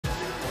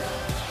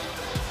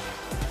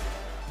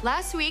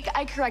Last week,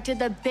 I corrected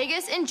the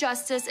biggest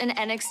injustice in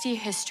NXT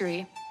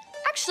history.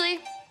 Actually,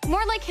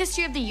 more like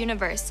history of the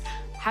universe.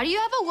 How do you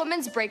have a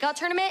women's breakout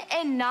tournament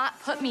and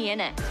not put me in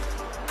it?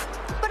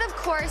 But of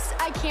course,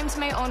 I came to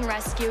my own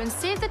rescue and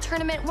saved the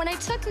tournament when I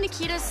took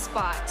Nikita's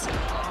spot.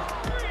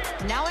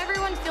 Now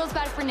everyone feels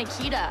bad for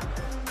Nikita.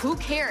 Who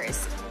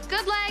cares?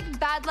 Good leg,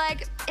 bad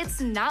leg, it's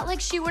not like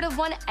she would have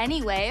won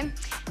anyway.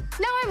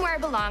 Now I'm where I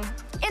belong,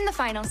 in the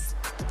finals.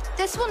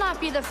 This will not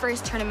be the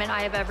first tournament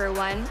I have ever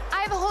won.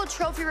 I have a whole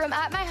trophy room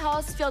at my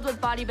house filled with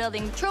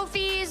bodybuilding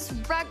trophies,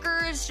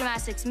 records,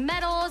 gymnastics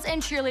medals,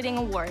 and cheerleading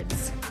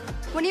awards.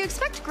 When you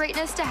expect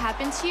greatness to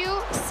happen to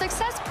you,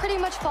 success pretty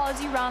much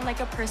follows you around like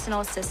a personal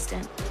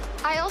assistant.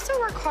 I also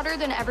work harder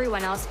than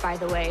everyone else, by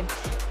the way,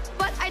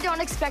 but I don't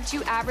expect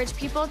you average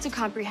people to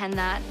comprehend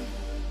that.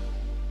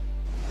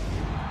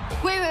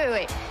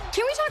 Wait.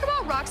 Can we talk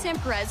about Roxanne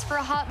Perez for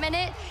a hot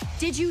minute?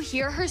 Did you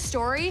hear her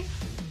story?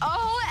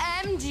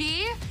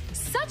 OMG!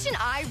 Such an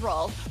eye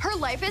roll. Her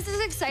life is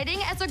as exciting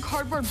as a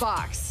cardboard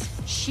box.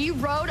 She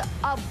rode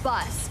a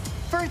bus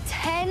for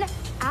 10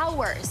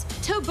 hours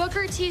to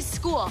Booker T's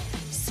school.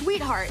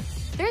 Sweetheart,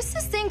 there's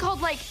this thing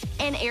called like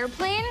an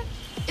airplane.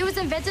 It was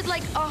invented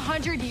like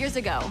 100 years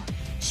ago.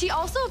 She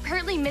also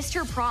apparently missed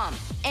her prom.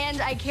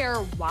 And I care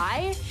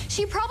why?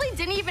 She probably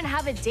didn't even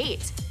have a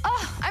date.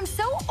 Ugh, I'm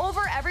so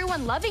over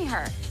everyone loving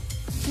her.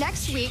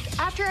 Next week,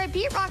 after I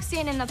beat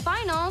Roxanne in the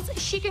finals,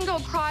 she can go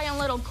cry on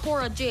little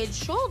Cora Jade's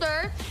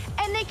shoulder,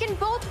 and they can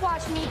both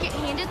watch me get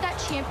handed that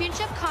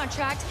championship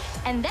contract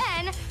and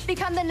then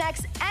become the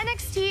next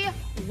NXT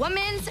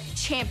Women's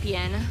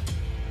Champion.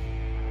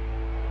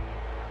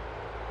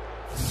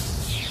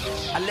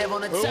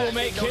 Who will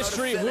make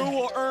history? Who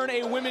will earn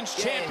a women's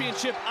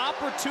championship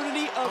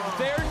opportunity of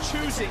their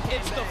choosing?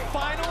 It's the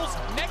finals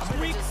next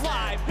week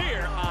live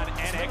here on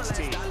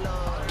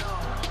NXT.